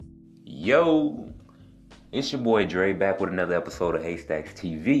Yo, it's your boy Dre back with another episode of Haystacks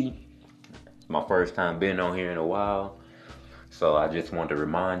TV. It's my first time being on here in a while, so I just want to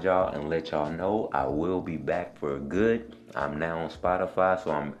remind y'all and let y'all know I will be back for good. I'm now on Spotify, so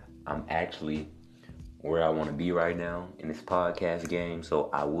I'm actually where I want to be right now in this podcast game.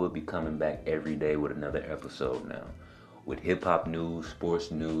 So I will be coming back every day with another episode now, with hip hop news, sports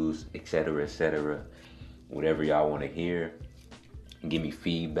news, etc., whatever y'all want to hear. Give me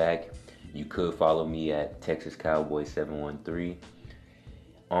feedback. You could follow me at Texas Cowboy 713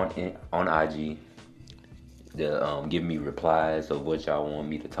 on IG. Give me replies of what y'all want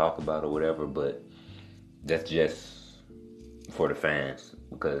me to talk about or whatever. But that's just for the fans,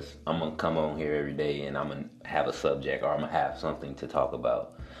 because I'm gonna come on here every day and I'm gonna have a subject, or I'm gonna have something to talk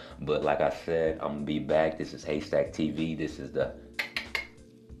about. But like I said, I'm gonna be back. This is Haystack TV. This is the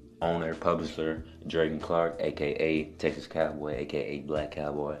owner, publisher, Drayton Clark, aka Texas Cowboy, aka Black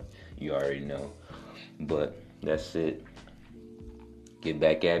Cowboy. You already know. But that's it. Get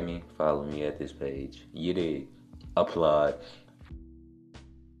back at me. Follow me at this page. You dig? Applaud.